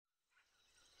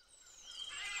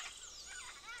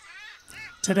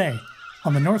Today,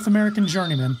 on the North American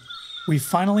Journeyman, we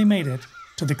finally made it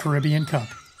to the Caribbean Cup.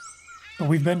 But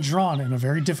we've been drawn in a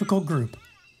very difficult group.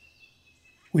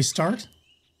 We start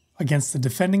against the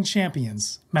defending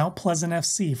champions, Mount Pleasant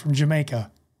FC from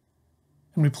Jamaica,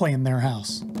 and we play in their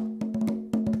house.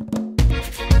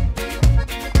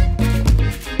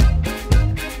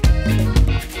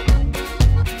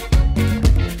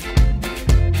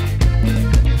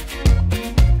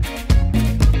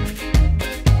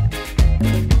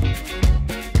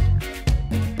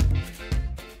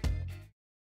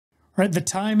 Right, the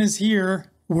time is here.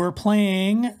 We're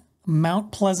playing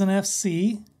Mount Pleasant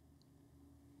FC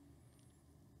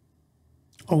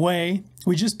away.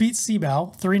 We just beat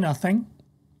Seabow 3-0,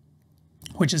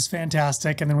 which is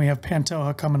fantastic. And then we have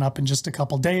Pantoja coming up in just a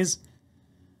couple days.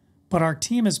 But our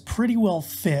team is pretty well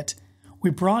fit.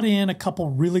 We brought in a couple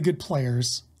really good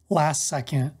players last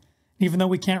second. Even though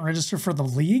we can't register for the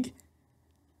league,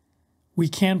 we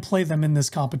can play them in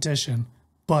this competition.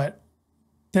 But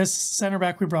this center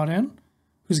back we brought in,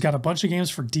 who's got a bunch of games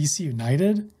for DC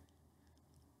United,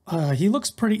 he looks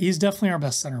pretty, he's definitely our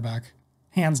best center back,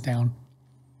 hands down.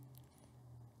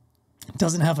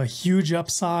 Doesn't have a huge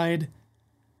upside.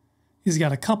 He's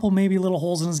got a couple maybe little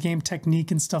holes in his game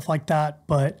technique and stuff like that,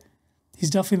 but he's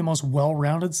definitely the most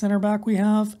well-rounded center back we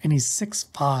have, and he's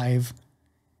 6'5".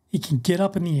 He can get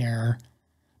up in the air.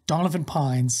 Donovan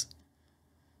Pines,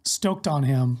 stoked on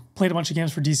him. Played a bunch of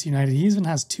games for DC United. He even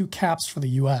has 2 caps for the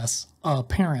U.S.,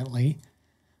 apparently.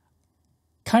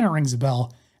 Kind of rings a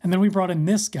bell. And then we brought in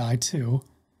this guy, too,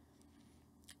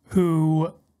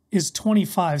 who is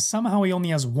 25. Somehow he only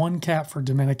has 1 cap for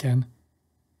Dominican.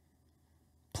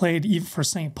 Played even for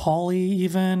St. Pauli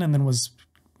even, and then was,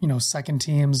 you know, second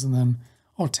teams, and then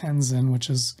Otensen,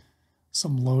 which is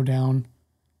some low-down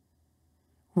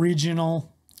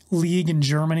regional league in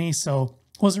Germany, so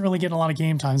wasn't really getting a lot of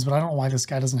game times, but I don't know why this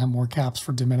guy doesn't have more caps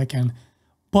for Dominican.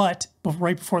 But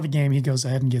right before the game, he goes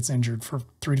ahead and gets injured for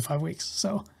 3 to 5 weeks.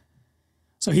 So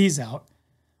he's out.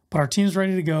 But our team's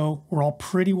ready to go. We're all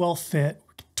pretty well fit.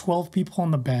 12 people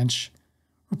on the bench.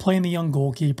 We're playing the young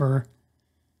goalkeeper.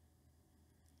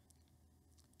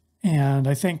 And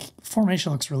I think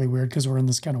formation looks really weird because we're in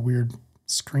this kind of weird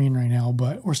screen right now.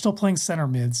 But we're still playing center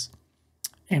mids.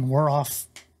 And we're off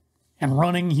and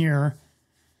running here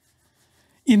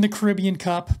in the Caribbean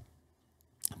Cup.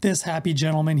 This happy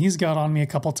gentleman, he's got on me a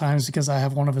couple times because I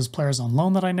have one of his players on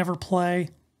loan that I never play.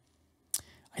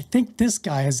 I think this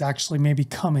guy is actually maybe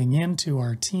coming into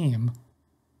our team.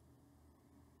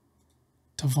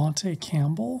 Devontae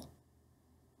Campbell?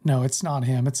 No, it's not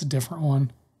him. It's a different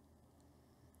one.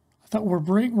 I thought we're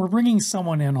bringing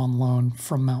someone in on loan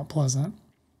from Mount Pleasant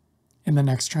in the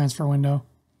next transfer window.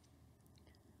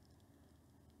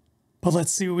 But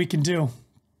let's see what we can do.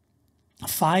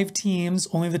 5 teams,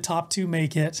 only the top 2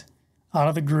 make it out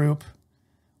of the group.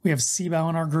 We have Seabow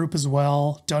in our group as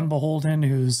well.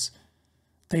 Dunbeholden,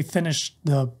 they finished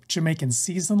the Jamaican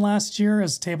season last year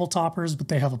as table toppers, but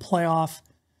they have a playoff.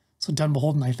 So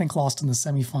Dunbeholden, I think, lost in the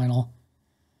semifinal.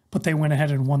 But they went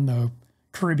ahead and won the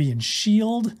Caribbean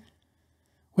Shield,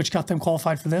 which got them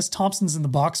qualified for this. Thompson's in the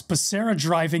box. Becerra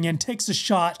driving in, takes a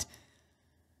shot.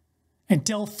 And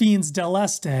Delfines Del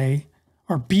Este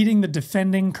are beating the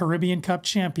defending Caribbean Cup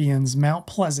champions, Mount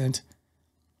Pleasant,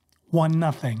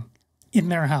 1-0 in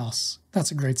their house.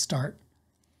 That's a great start.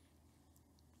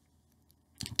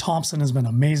 Thompson has been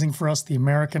amazing for us, the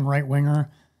American right winger,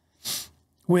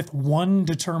 with 1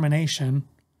 determination.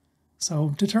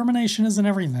 So determination isn't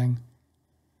everything.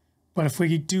 But if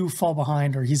we do fall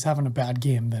behind or he's having a bad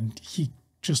game, then he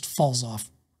just falls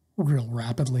off real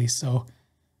rapidly. So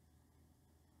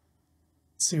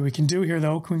let's see what we can do here,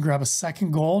 though. Can we grab a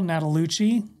second goal?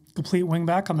 Natalucci, complete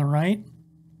wingback on the right.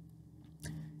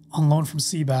 On loan from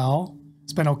Seabow.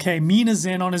 It's been okay. Mina's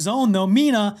in on his own, though.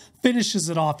 Mina finishes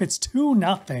it off. It's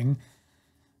 2-0. And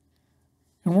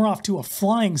we're off to a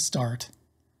flying start.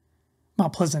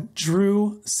 Mount Pleasant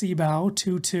drew Seabow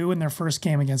 2-2 in their first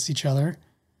game against each other.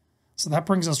 So that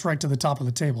brings us right to the top of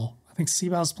the table. I think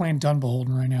Seabow's playing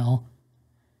Dunbeholden right now.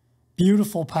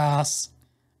 Beautiful pass.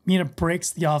 Mina breaks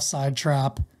the offside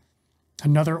trap.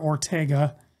 Another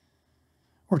Ortega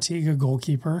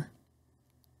goalkeeper.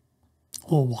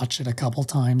 We'll watch it a couple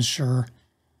times, sure.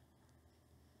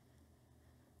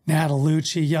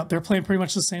 Natalucci, yep, they're playing pretty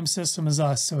much the same system as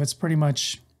us, so it's pretty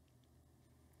much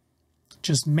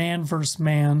just man versus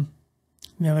man.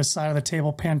 On the other side of the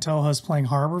table, Pantoja is playing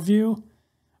Harborview,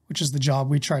 which is the job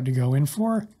we tried to go in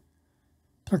for.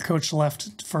 Their coach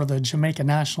left for the Jamaica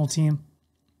national team.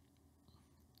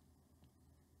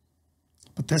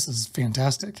 But this is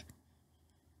fantastic.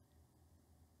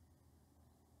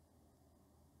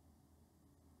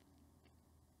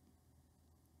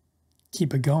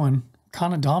 keep it going.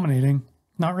 Kind of dominating.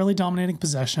 Not really dominating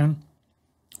possession,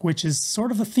 which is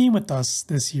sort of a theme with us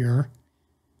this year.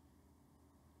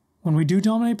 When we do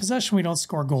dominate possession, we don't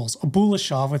score goals.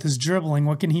 Abulashov with his dribbling,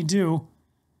 what can he do?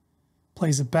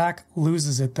 Plays it back,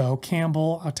 loses it though.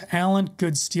 Campbell out to Allen.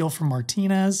 Good steal from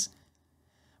Martinez.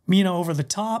 Mina over the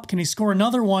top. Can he score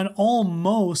another one?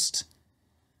 Almost.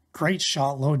 Great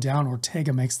shot low down.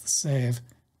 Ortega makes the save.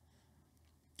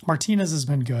 Martinez has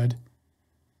been good.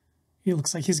 He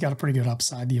looks like he's got a pretty good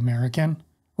upside, the American.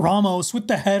 Ramos with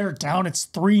the header down. It's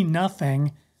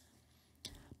 3-0.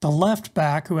 The left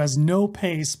back, who has no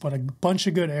pace but a bunch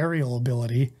of good aerial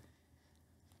ability.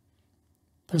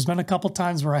 There's been a couple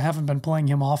times where I haven't been playing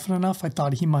him often enough. I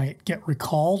thought he might get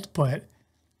recalled, but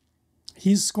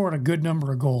he's scored a good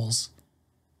number of goals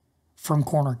from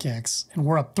corner kicks, and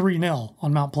we're up 3-0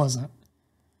 on Mount Pleasant.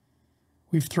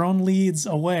 We've thrown leads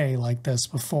away like this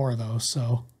before, though,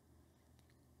 so...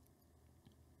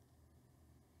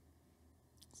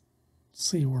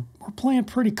 See, we're playing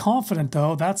pretty confident,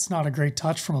 though. That's not a great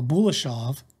touch from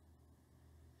Abulashov.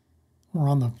 We're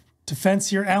on the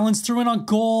defense here. Allen's threw in on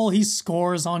goal. He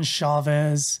scores on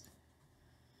Chavez.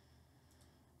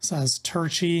 This has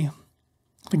Turchi,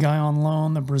 the guy on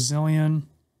loan, the Brazilian.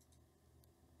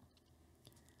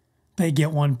 They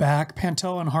get one back.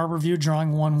 Panto and Harborview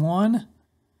drawing 1-1.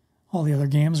 All the other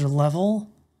games are level.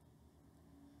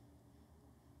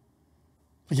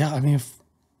 But yeah, I mean,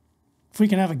 if we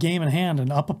can have a game in hand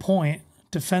and up a point,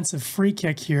 defensive free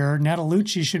kick here,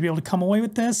 Natalucci should be able to come away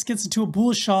with this. Gets it to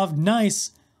Abulashov.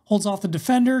 Nice. Holds off the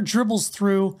defender. Dribbles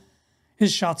through.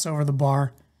 His shot's over the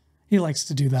bar. He likes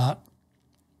to do that.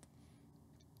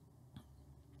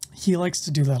 He likes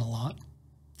to do that a lot.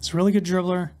 He's a really good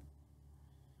dribbler.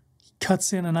 He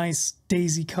cuts in a nice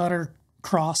daisy cutter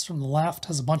cross from the left.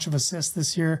 Has a bunch of assists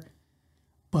this year.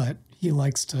 But he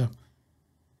likes to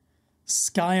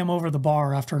sky him over the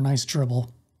bar after a nice dribble.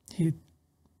 He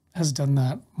has done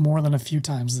that more than a few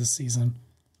times this season.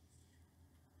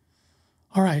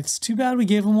 All right, it's too bad we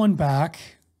gave him one back.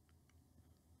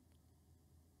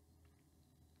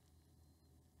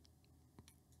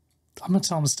 I'm going to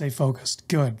tell him to stay focused.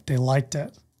 Good, they liked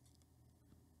it.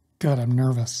 Good, I'm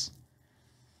nervous.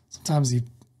 Sometimes you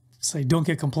say, don't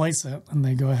get complacent, and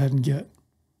they go ahead and get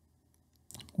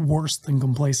worse than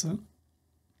complacent.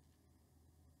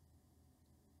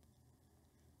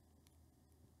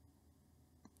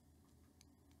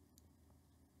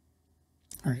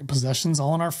 All right, possession's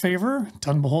all in our favor.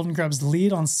 Dunbeholden grabs the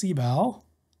lead on Seabow.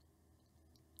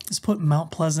 This put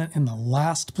Mount Pleasant in the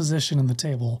last position in the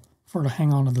table for to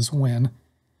hang on to this win.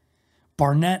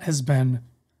 Barnett has been...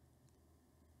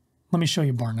 Let me show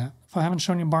you Barnett. If I haven't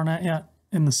shown you Barnett yet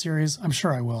in the series, I'm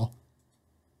sure I will.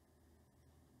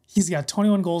 He's got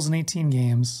 21 goals in 18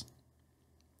 games.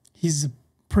 He's a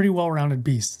pretty well-rounded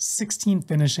beast. 16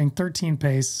 finishing, 13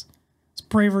 pace. His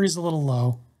bravery's a little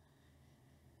low.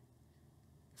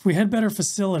 If we had better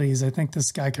facilities, I think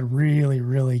this guy could really,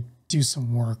 really do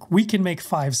some work. We can make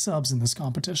 5 subs in this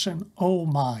competition. Oh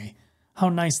my, how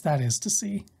nice that is to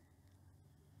see.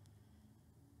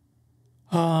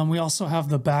 We also have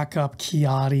the backup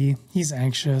Chiatti. He's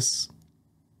anxious.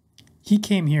 He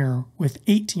came here with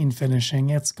 18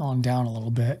 finishing. It's gone down a little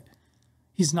bit.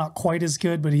 He's not quite as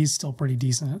good, but he's still pretty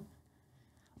decent.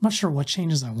 I'm not sure what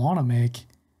changes I want to make.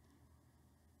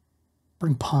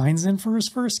 Bring Pines in for his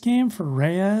first game for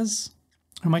Reyes.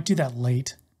 I might do that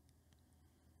late.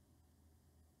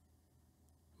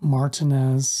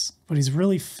 Martinez, but he's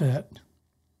really fit.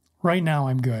 Right now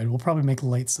I'm good. We'll probably make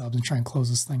late subs and try and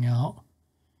close this thing out.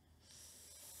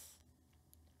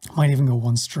 Might even go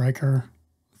one striker.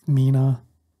 Mina.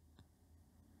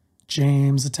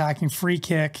 James attacking free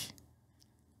kick.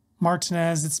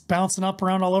 Martinez, it's bouncing up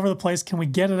around all over the place. Can we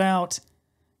get it out?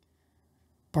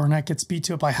 Barnett gets beat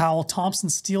to it by Howell. Thompson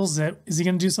steals it. Is he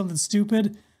going to do something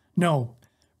stupid? No.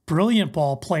 Brilliant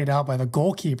ball played out by the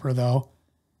goalkeeper, though.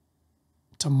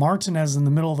 To Martinez in the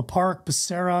middle of the park.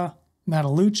 Becerra,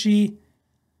 Natalucci.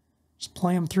 Just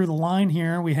play him through the line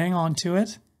here. We hang on to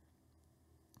it.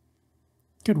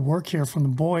 Good work here from the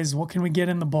boys. What can we get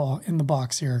in the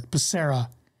box here? Becerra.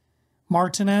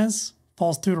 Martinez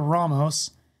falls through to Ramos.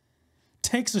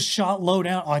 Takes a shot low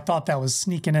down. Oh, I thought that was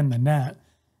sneaking in the net.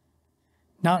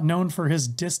 Not known for his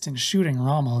distant shooting,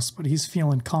 Ramos, but he's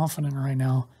feeling confident right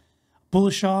now.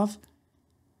 Bulashov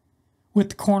with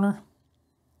the corner.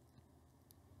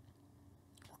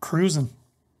 We're cruising.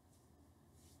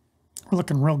 We're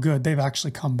looking real good. They've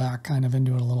actually come back kind of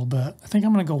into it a little bit. I think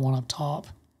I'm going to go one up top.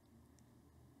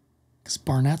 Because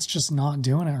Barnett's just not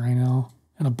doing it right now.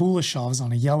 And Abulashov is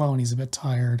on a yellow and he's a bit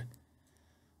tired.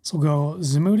 So we'll go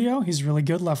Zamudio. He's really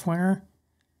good left winger.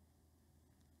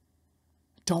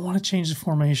 Don't want to change the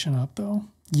formation up, though,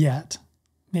 yet.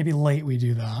 Maybe late we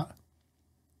do that.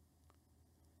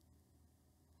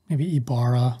 Maybe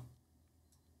Ibarra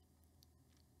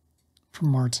from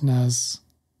Martinez.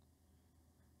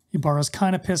 Ibarra's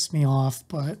kind of pissed me off,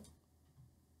 but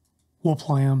we'll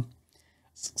play him.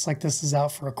 Looks like this is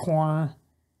out for a corner.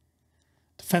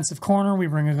 Defensive corner, we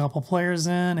bring a couple players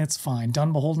in. It's fine.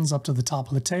 Dunbeholden's up to the top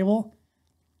of the table.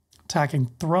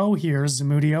 Attacking throw here.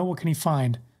 Zamudio, what can he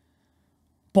find?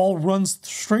 Ball runs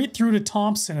straight through to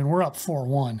Thompson, and we're up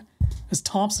 4-1 as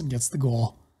Thompson gets the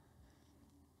goal.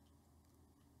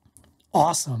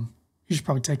 Awesome. You should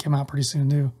probably take him out pretty soon,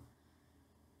 too.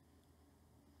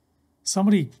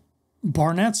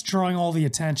 Barnett's drawing all the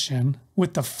attention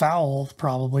with the foul,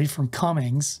 probably, from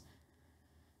Cummings.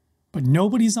 But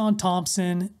nobody's on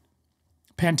Thompson.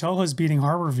 Pantoja's beating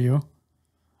Harborview.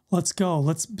 Let's go.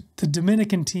 The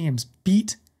Dominican teams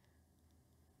beat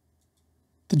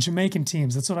the Jamaican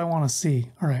teams. That's what I want to see.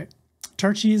 All right.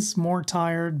 Turchi's more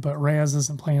tired, but Reyes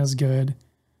isn't playing as good.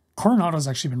 Coronado's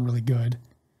actually been really good.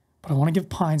 But I want to give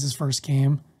Pines his first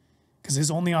game because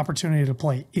his only opportunity to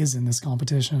play is in this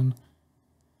competition.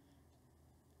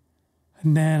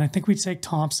 And then I think we take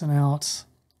Thompson out.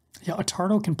 Yeah,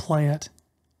 Otardo can play it.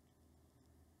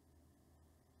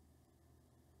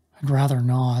 I'd rather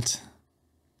not.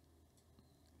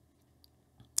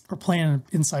 We're playing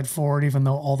inside forward, even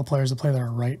though all the players that play there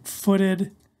are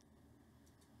right-footed.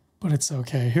 But it's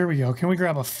okay. Here we go. Can we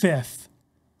grab a fifth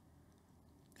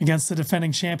against the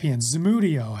defending champions?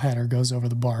 Zamudio header goes over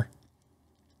the bar.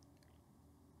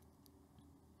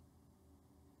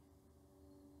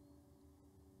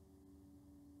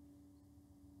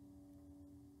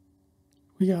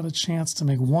 We got a chance to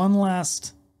make one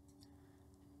last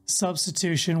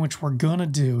substitution, which we're going to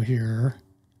do here.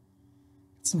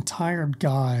 Some tired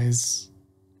guys.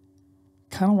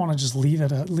 Kind of want to just leave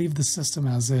the system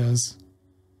as is.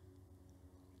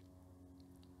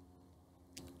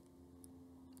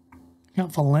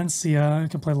 Got Valencia, who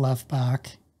can play left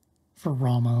back for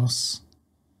Ramos.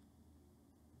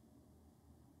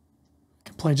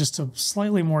 Can play just a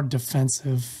slightly more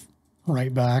defensive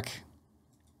right back.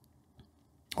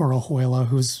 Or Ojuela,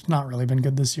 who's not really been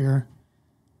good this year.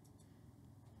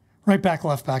 Right back,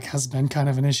 left back has been kind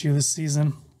of an issue this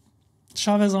season.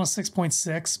 Chavez on a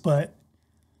 6.6, but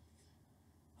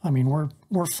I mean,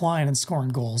 we're flying and scoring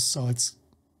goals, so it's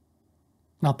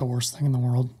not the worst thing in the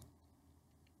world.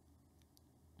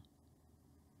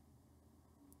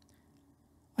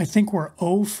 I think we're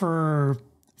 0 for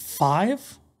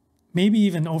 5, maybe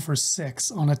even 0 for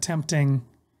 6 on attempting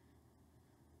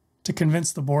to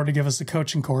convince the board to give us a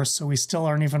coaching course, so we still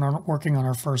aren't even working on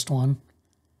our first one,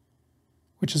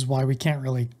 which is why we can't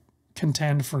really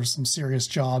contend for some serious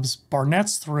jobs.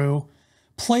 Barnett's through,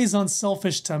 plays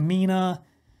unselfish to Mina,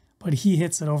 but he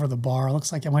hits it over the bar.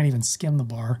 Looks like it might even skim the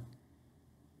bar.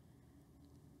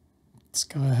 Let's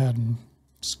go ahead and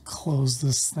just close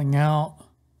this thing out.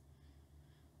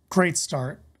 Great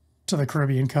start to the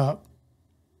Caribbean Cup.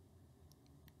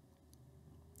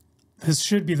 This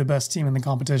should be the best team in the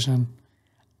competition,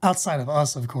 outside of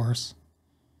us, of course.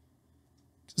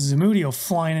 Zamudio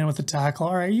flying in with the tackle.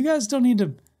 All right, you guys don't need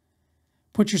to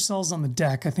put yourselves on the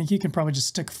deck. I think you can probably just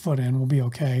stick a foot in. We'll be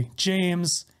okay.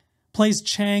 James plays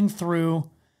Chang through.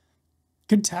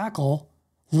 Good tackle.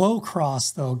 Low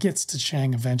cross, though. Gets to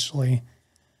Chang eventually.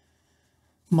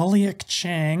 Maliak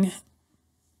Chang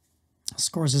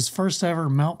scores his first ever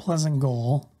Mount Pleasant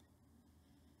goal.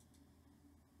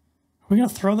 Are we going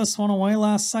to throw this one away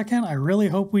last second? I really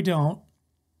hope we don't.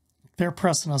 They're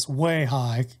pressing us way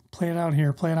high. Play it out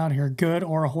here. Play it out here. Good.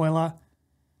 Orejuela.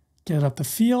 Get it up the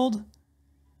field.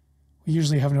 We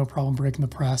usually have no problem breaking the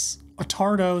press.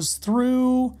 Otardo's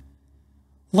through.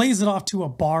 Lays it off to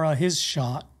Ibarra. His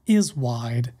shot is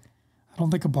wide. I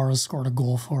don't think Ibarra scored a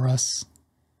goal for us.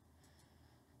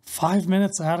 5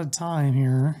 minutes out of time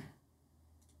here.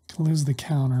 Can lose the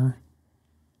counter.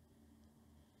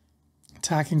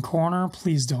 Attacking corner.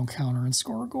 Please don't counter and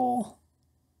score a goal.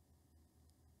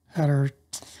 Header.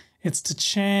 It's to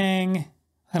Chang.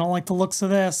 I don't like the looks of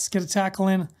this. Get a tackle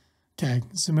in. Okay,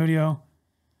 Zamudio.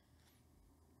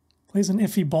 Plays an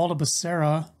iffy ball to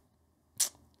Becerra.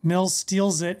 Mills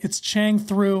steals it. It's Chang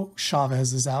through.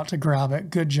 Chavez is out to grab it.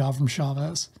 Good job from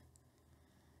Chavez.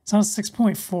 It's on a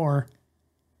 6.4.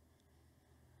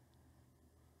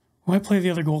 Might play the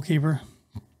other goalkeeper.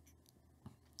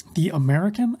 The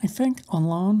American, I think, on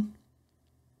loan.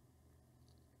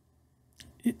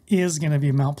 It is going to be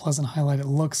a Mount Pleasant highlight, it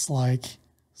looks like.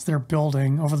 So they're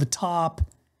building over the top.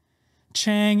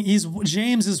 James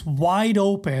is wide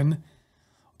open.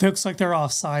 Looks like they're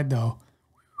offside, though.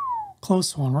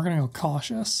 Close one. We're going to go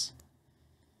cautious.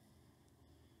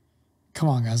 Come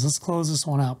on, guys. Let's close this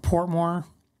one out. Portmore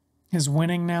is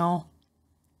winning now.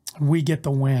 We get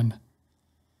the win.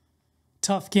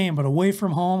 Tough game, but away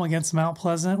from home against Mount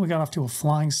Pleasant, we got off to a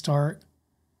flying start.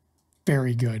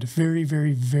 Very good. Very,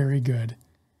 very, very good.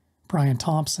 Brian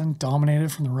Thompson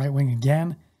dominated from the right wing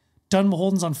again.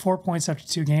 Dunbeholden's on 4 points after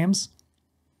 2 games.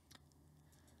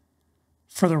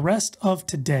 For the rest of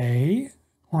today,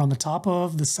 we're on the top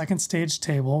of the second stage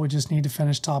table. We just need to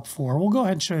finish top 4. We'll go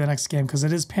ahead and show you the next game because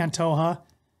it is Pantoja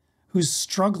who's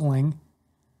struggling,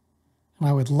 and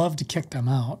I would love to kick them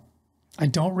out. I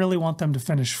don't really want them to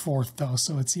finish 4th, though,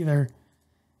 so it's either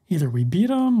we beat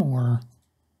them or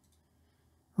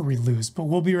we lose. But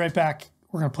we'll be right back.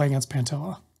 We're going to play against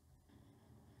Pantoja.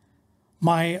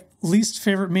 My least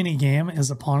favorite mini game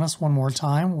is upon us one more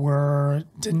time. We're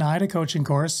denied a coaching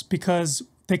course because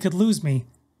they could lose me.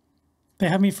 They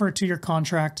have me for a 2-year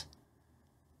contract.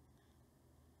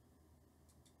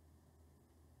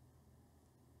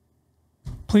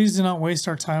 Please do not waste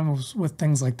our time with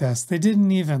things like this. They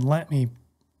didn't even let me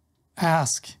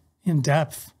ask in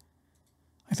depth.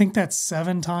 I think that's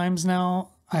 7 times now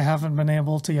I haven't been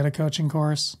able to get a coaching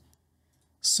course.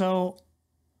 So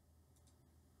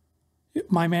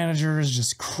my manager is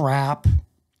just crap.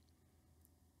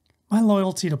 My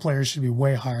loyalty to players should be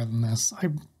way higher than this. I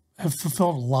have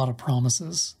fulfilled a lot of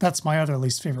promises. That's my other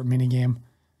least favorite mini game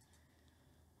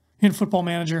in Football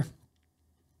Manager.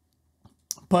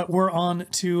 But we're on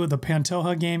to the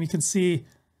Pantoja game. You can see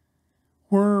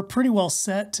we're pretty well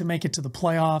set to make it to the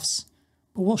playoffs,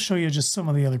 but we'll show you just some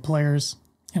of the other players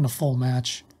in a full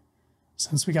match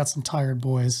since we got some tired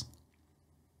boys.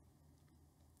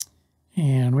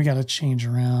 And we got to change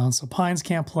around. So Pines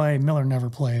can't play. Miller never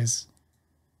plays.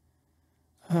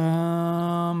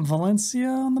 Valencia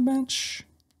on the bench.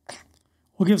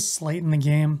 We'll give Slayton the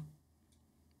game.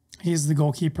 He's the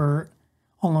goalkeeper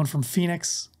on loan from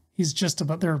Phoenix. He's just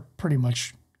about, they're pretty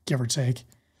much give or take,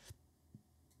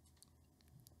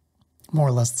 more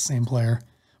or less the same player.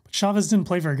 But Chavez didn't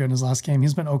play very good in his last game.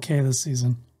 He's been okay this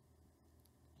season.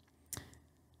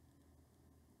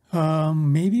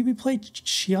 Maybe we play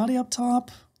Chiotti up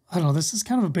top. I don't know. This is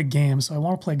kind of a big game, so I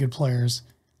want to play good players.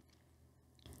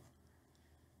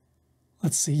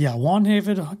 Let's see. Yeah, Juan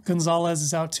David Gonzalez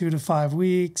is out 2 to 5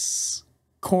 weeks.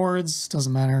 Cords,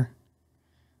 doesn't matter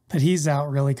that he's out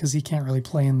really because he can't really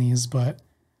play in these, but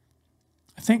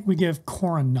I think we give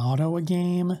Coronado a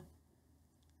game.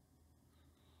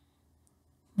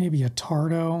 Maybe a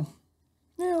Tardo.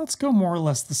 Yeah, let's go more or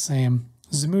less the same.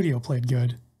 Zamudio played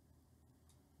good.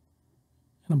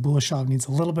 And Abulashov needs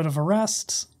a little bit of a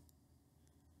rest.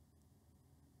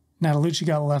 Natalucci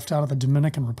got left out of the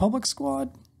Dominican Republic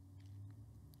squad.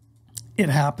 It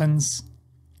happens.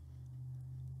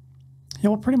 Yeah,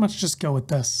 we'll pretty much just go with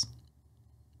this.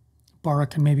 Barra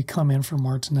can maybe come in for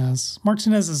Martinez.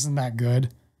 Martinez isn't that good,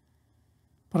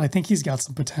 but I think he's got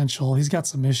some potential. He's got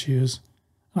some issues.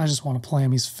 I just want to play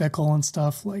him. He's fickle and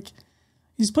stuff. Like,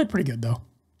 he's played pretty good, though.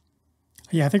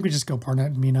 Yeah, I think we just go Barnett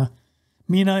and Mina.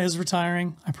 Mina is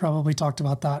retiring. I probably talked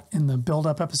about that in the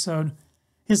build-up episode.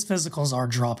 His physicals are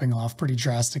dropping off pretty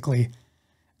drastically.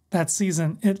 That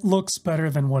season, it looks better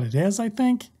than what it is, I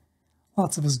think.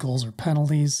 Lots of his goals are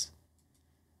penalties.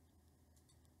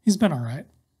 He's been all right.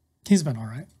 He's been all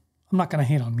right. I'm not going to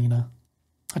hate on Mina.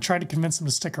 I tried to convince him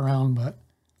to stick around, but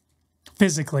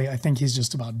physically, I think he's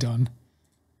just about done.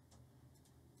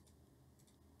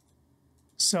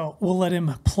 So we'll let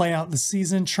him play out the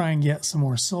season, try and get some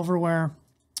more silverware,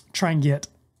 try and get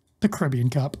the Caribbean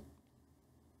Cup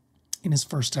in his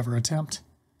first ever attempt.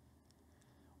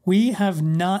 We have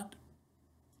not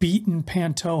beaten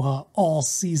Pantoja all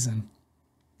season.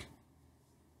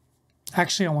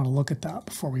 Actually, I want to look at that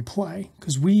before we play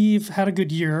because we've had a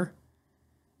good year,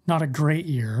 not a great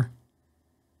year,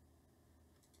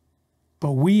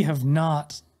 but we have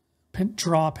not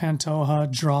draw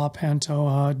Pantoja, draw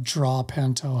Pantoja, draw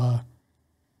Pantoja.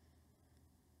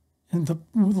 And the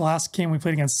last game we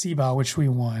played against Cibao, which we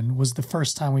won, was the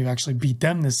first time we've actually beat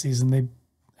them this season. They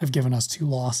have given us 2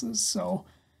 losses, so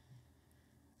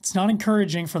it's not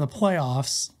encouraging for the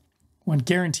playoffs when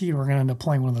guaranteed we're going to end up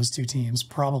playing one of those 2 teams,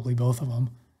 probably both of them.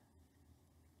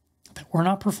 We're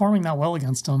not performing that well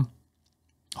against them,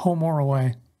 home or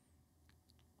away.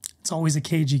 It's always a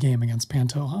cagey game against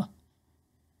Pantoja.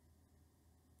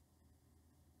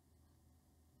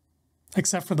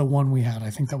 Except for the one we had. I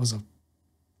think that was a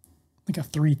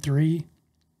 3-3.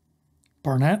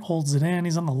 Barnett holds it in.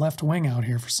 He's on the left wing out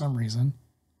here for some reason.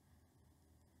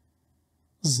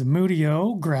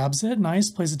 Zamudio grabs it. Nice.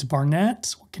 Plays it to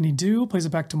Barnett. What can he do? Plays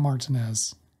it back to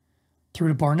Martinez. Through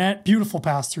to Barnett. Beautiful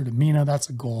pass through to Mina. That's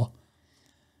a goal.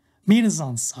 Mina's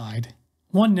onside.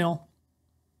 1-0.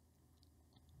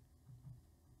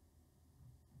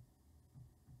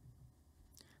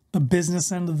 the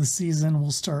business end of the season,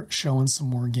 we'll start showing some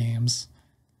more games.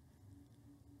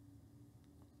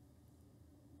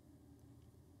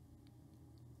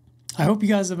 I hope you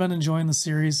guys have been enjoying the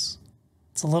series.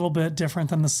 It's a little bit different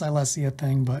than the Silesia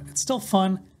thing, but it's still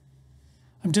fun.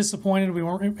 I'm disappointed we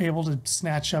weren't able to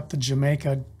snatch up the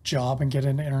Jamaica job and get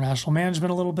into international management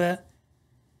a little bit,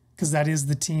 because that is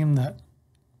the team that...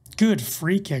 Good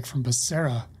free kick from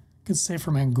Becerra. Good save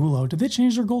from Angulo. Did they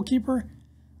change their goalkeeper?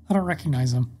 I don't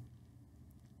recognize him.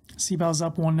 Seabaw's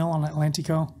up 1-0 on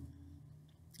Atlantico.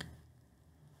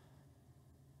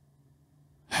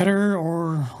 Header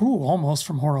or... almost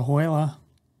from Horojuela.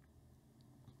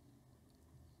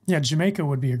 Yeah, Jamaica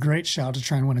would be a great shout to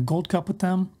try and win a Gold Cup with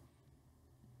them.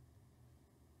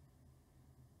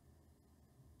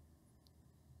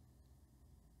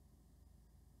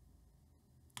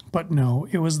 But no,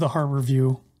 it was the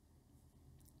Harborview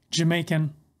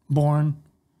Jamaican born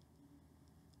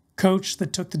coach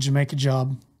that took the Jamaica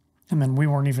job, and then we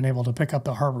weren't even able to pick up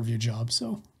the Harborview job.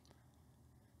 So,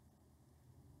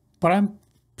 but I'm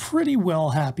pretty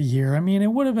well happy here. I mean,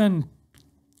 it would have been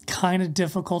kind of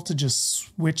difficult to just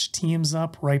switch teams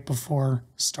up right before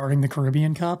starting the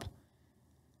Caribbean Cup,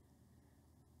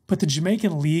 but the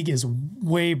Jamaican League is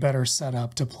way better set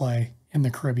up to play in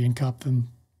the Caribbean Cup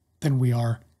than we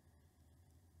are,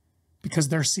 because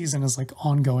their season is like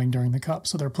ongoing during the cup.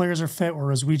 So their players are fit,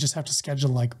 whereas we just have to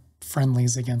schedule like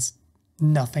friendlies against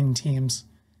nothing teams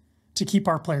to keep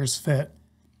our players fit,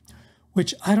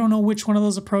 which I don't know which one of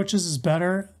those approaches is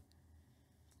better.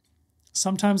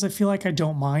 Sometimes I feel like I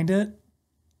don't mind it.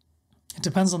 It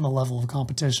depends on the level of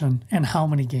competition and how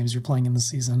many games you're playing in the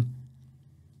season,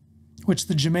 which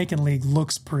the Jamaican League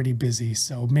looks pretty busy,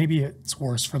 so maybe it's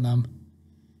worse for them.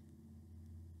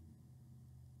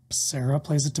 Sarah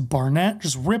plays it to Barnett,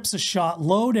 just rips a shot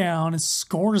low down and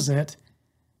scores it.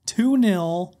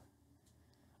 2-0.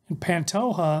 And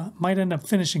Pantoja might end up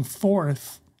finishing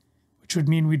fourth, which would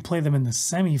mean we'd play them in the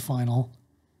semifinal,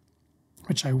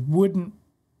 which I wouldn't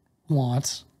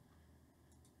want.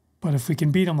 But if we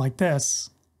can beat them like this,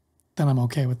 then I'm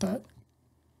okay with that.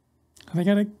 They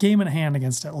got a game in hand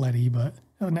against Atleti, but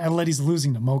Atleti's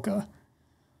losing to Mocha.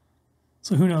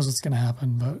 So who knows what's going to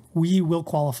happen, but we will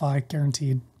qualify,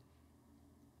 guaranteed.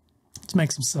 Let's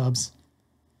make some subs.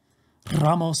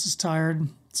 Ramos is tired,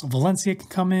 so Valencia can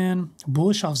come in.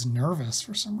 Bulishov's nervous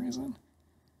for some reason.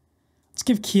 Let's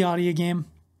give Chiatti a game.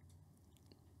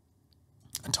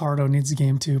 Atardo needs a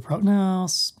game too. No,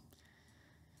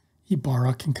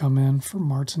 Ibarra can come in for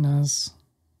Martinez.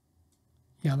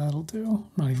 Yeah, that'll do.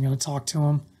 I'm not even going to talk to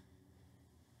him.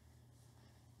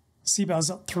 Seabaw's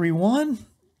up 3-1.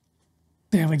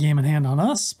 They have a game in hand on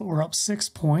us, but we're up 6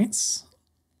 points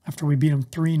after we beat them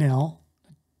 3-0.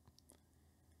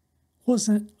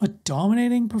 Wasn't a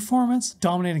dominating performance.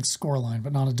 Dominating scoreline,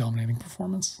 but not a dominating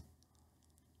performance.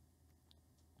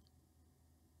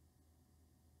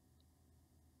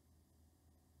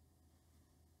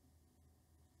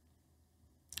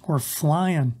 We're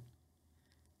flying.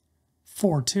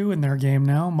 4-2 in their game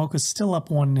now. Mocha's still up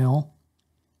 1-0.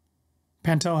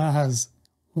 Pantoja has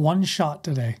one shot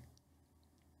today.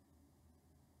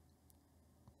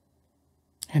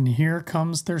 And here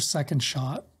comes their second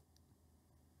shot.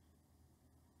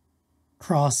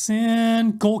 Cross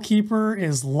in. Goalkeeper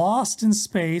is lost in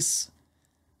space.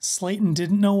 Slayton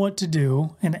didn't know what to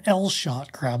do. An L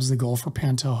shot grabs the goal for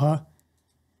Pantoja.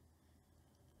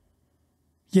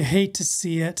 You hate to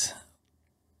see it.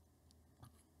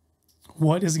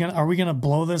 Are we gonna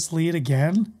blow this lead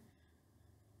again?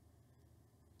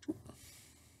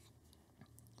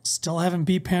 Still haven't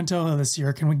beat Pantoja this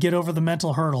year. Can we get over the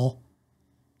mental hurdle?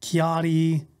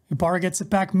 Chiatti, Ibarra gets it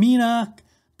back. Mina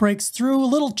breaks through, a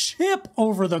little chip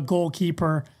over the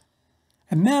goalkeeper.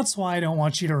 And that's why I don't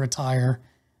want you to retire.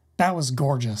 That was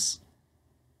gorgeous.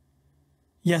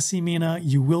 Yes, Mina,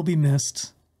 you will be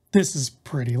missed. This is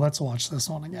pretty. Let's watch this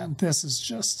one again. This is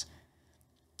just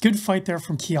good fight there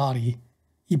from Chiatti.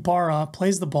 Ibarra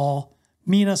plays the ball.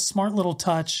 Mina, smart little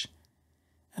touch.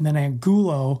 And then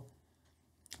Angulo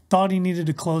thought he needed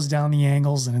to close down the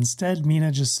angles, and instead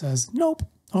Mina just says, nope,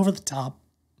 over the top.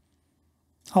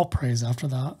 I'll praise after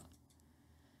that.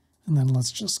 And then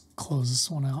let's just close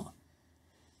this one out.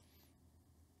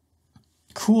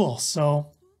 Cool. So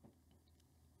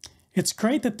it's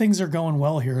great that things are going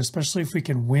well here, especially if we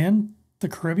can win the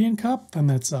Caribbean Cup. Then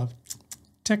that's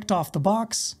ticked off the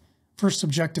box. First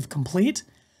objective complete.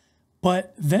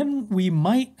 But then we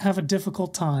might have a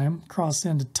difficult time. Cross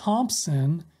into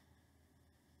Thompson.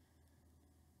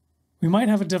 We might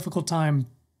have a difficult time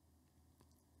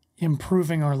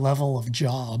improving our level of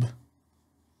job.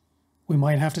 We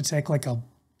might have to take like a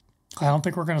I don't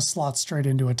think we're going to slot straight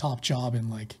into a top job in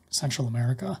like Central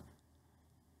America.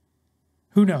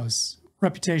 Who knows?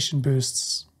 Reputation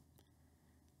boosts.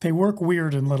 They work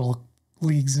weird in little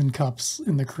leagues and cups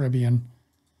in the Caribbean.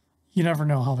 You never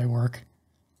know how they work.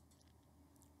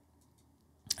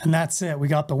 And that's it. We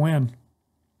got the win.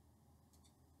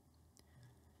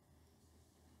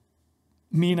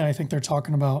 Mina, I think they're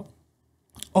talking about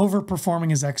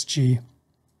overperforming his XG.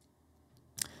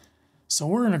 So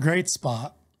we're in a great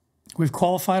spot. We've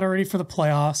qualified already for the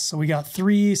playoffs. So we got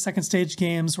 3 second stage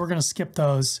games. We're going to skip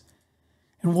those.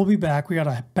 And we'll be back. We got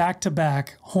a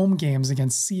back-to-back home games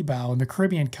against Cibao in the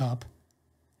Caribbean Cup.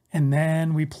 And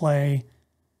then we play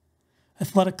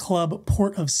Athletic Club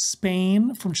Port of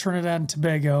Spain from Trinidad and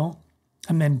Tobago.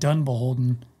 And then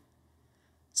Dunbeholden.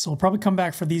 So we'll probably come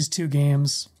back for these 2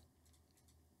 games.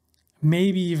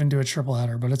 Maybe even do a triple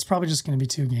header, but it's probably just going to be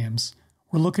 2 games.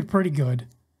 We're looking pretty good.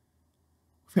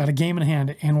 We've got a game in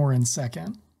hand, and we're in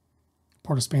second.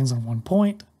 Port of Spain's on 1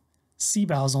 point.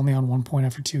 Cibao's only on 1 point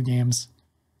after 2 games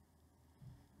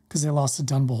because they lost to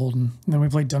Dunbeholden. And then we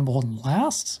played Dunbeholden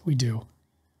last? We do.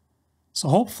 So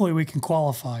hopefully we can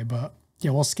qualify, but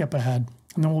yeah, we'll skip ahead,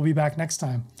 and then we'll be back next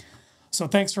time. So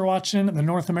thanks for watching the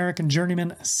North American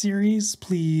Journeyman series.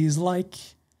 Please like,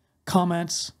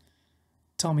 comment,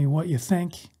 tell me what you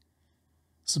think.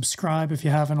 Subscribe if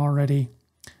you haven't already,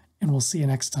 and we'll see you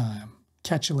next time.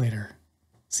 Catch you later.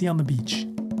 See you on the beach.